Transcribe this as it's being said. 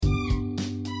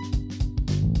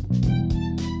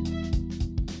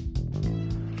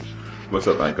What's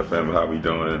up, Anchor family? How we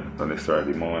doing on this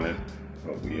Saturday morning?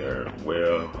 Hope we are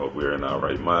well. Hope we're in our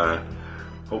right mind.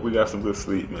 Hope we got some good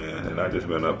sleep, man. And I just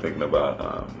been up thinking about.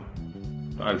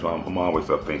 I'm always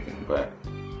up thinking, but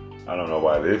I don't know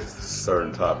why this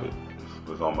certain topic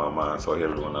was on my mind so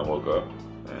heavy when I woke up.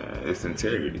 And it's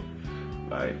integrity,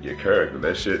 like your character.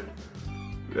 That shit,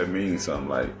 that means something.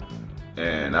 Like,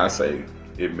 and I say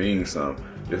it means something.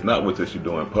 It's not what you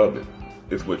do in public.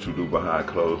 It's what you do behind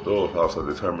closed doors also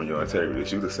determine your integrity.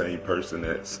 Is you the same person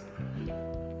that's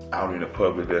out in the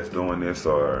public that's doing this,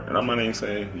 or, and I'm not even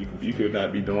saying you could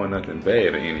not be doing nothing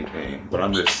bad or anything, but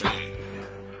I'm just saying,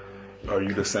 are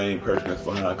you the same person that's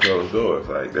behind closed doors?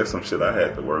 Like, that's some shit I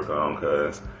had to work on,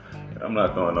 because I'm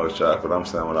not throwing no shots, but I'm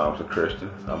saying when I was a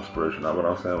Christian, I'm spiritual, but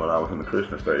I'm saying when I was in the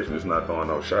Christian station, it's not throwing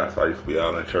no shots. I used to be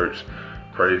out in church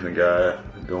praising God,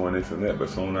 doing this and that, but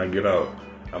soon I get out,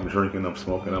 I'm drinking, I'm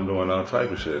smoking, I'm doing all type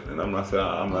of shit. And I'm not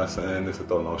saying this to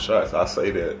throw no shots. I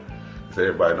say that because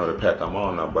everybody know the path I'm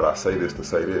on now, but I say this to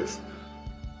say this.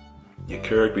 Your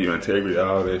character, your integrity,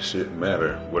 all that shit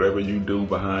matter. Whatever you do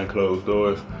behind closed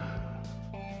doors,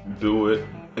 do it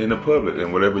in the public.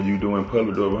 And whatever you do in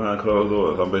public, do it behind closed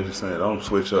doors. I'm basically saying, don't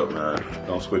switch up, man.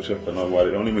 Don't switch up for nobody.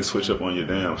 Don't even switch up on your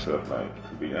damn self. Like,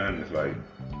 to be honest, like,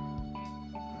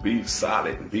 be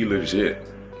solid, be legit.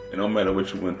 It don't matter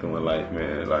what you went through in life,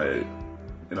 man. Like,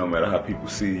 it don't matter how people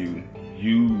see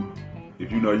you.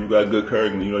 If you know you got good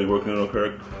character and you know you're working on your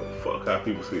character, fuck how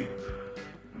people see you.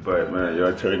 But man,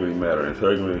 your integrity matter.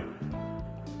 Integrity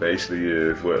basically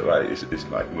is what, like, it's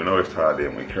like, we know it's tied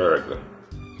in with character.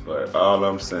 But all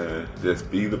I'm saying, just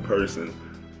be the person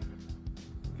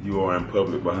you are in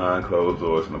public behind closed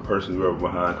doors, and the person you are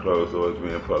behind closed doors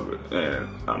be in public. And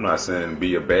I'm not saying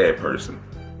be a bad person.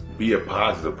 Be a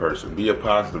positive person. Be a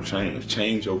positive change.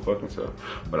 Change your fucking self.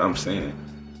 But I'm saying,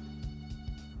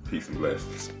 peace and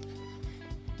blessings.